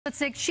At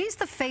 6, she's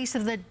the face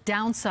of the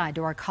downside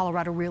to our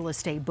Colorado real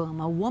estate boom.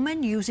 A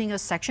woman using a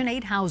Section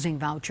 8 housing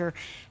voucher,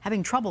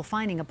 having trouble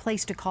finding a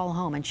place to call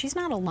home. And she's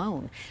not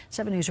alone.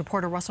 7 News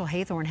reporter Russell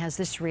Haythorne has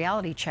this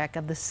reality check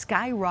of the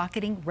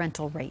skyrocketing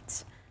rental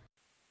rates.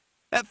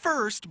 At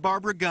first,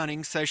 Barbara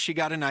Gunning says she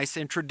got a nice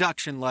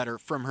introduction letter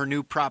from her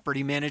new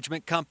property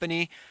management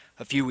company.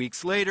 A few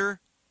weeks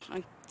later,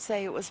 I'd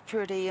say it was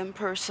pretty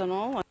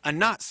impersonal. A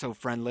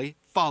not-so-friendly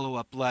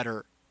follow-up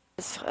letter.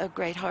 It's a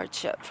great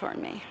hardship for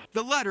me.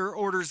 The letter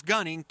orders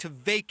Gunning to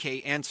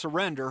vacate and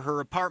surrender her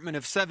apartment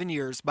of 7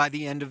 years by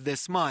the end of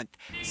this month.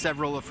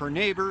 Several of her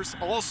neighbors,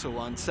 also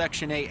on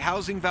Section 8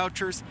 housing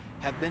vouchers,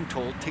 have been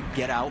told to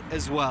get out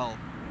as well.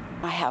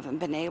 I haven't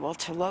been able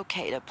to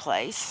locate a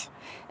place,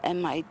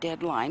 and my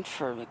deadline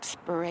for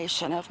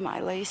expiration of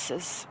my lease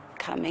is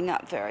coming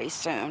up very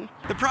soon.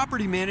 The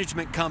property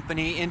management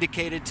company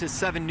indicated to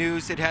 7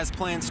 News it has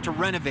plans to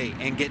renovate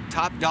and get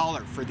top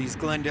dollar for these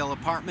Glendale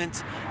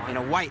apartments in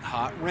a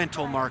white-hot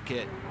rental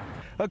market.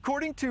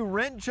 According to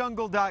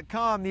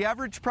rentjungle.com, the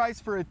average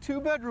price for a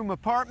 2-bedroom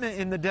apartment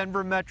in the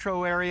Denver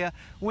metro area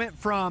went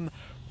from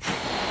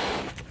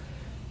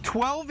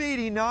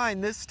 $1,289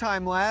 this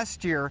time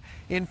last year,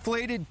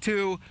 inflated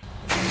to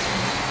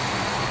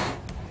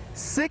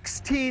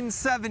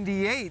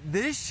 $1,678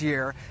 this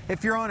year.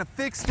 If you're on a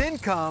fixed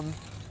income,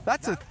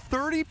 that's a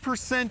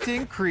 30%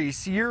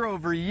 increase year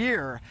over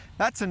year.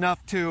 That's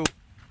enough to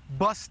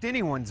bust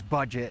anyone's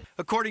budget.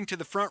 According to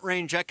the Front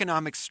Range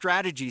Economic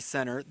Strategy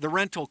Center, the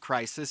rental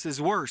crisis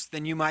is worse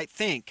than you might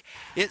think.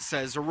 It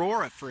says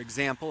Aurora, for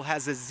example,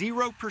 has a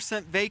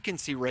 0%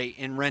 vacancy rate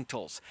in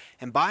rentals,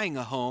 and buying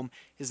a home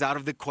is out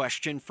of the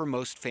question for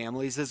most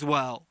families as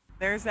well.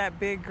 There's that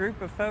big group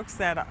of folks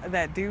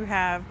that do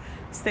have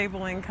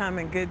stable income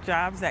and good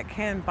jobs that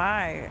can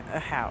buy a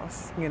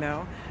house,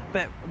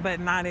 but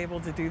not able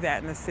to do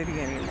that in the city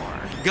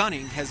anymore.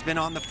 Gunning has been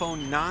on the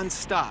phone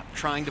nonstop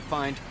trying to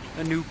find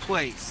a new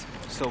place.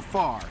 So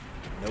far,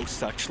 no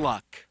such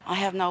luck. I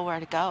have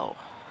nowhere to go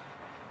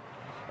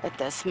at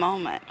this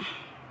moment.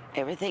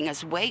 Everything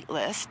is wait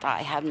list.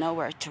 I have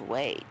nowhere to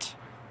wait.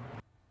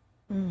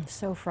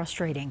 So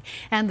frustrating.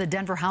 And the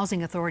Denver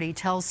Housing Authority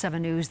tells 7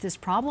 News this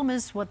problem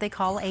is what they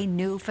call a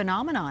new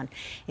phenomenon.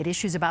 It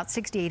issues about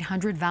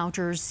 6,800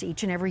 vouchers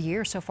each and every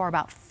year. So far,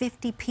 about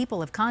 50 people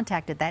have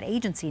contacted that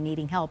agency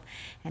needing help.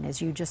 And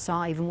as you just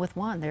saw, even with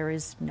one, there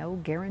is no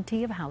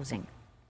guarantee of housing.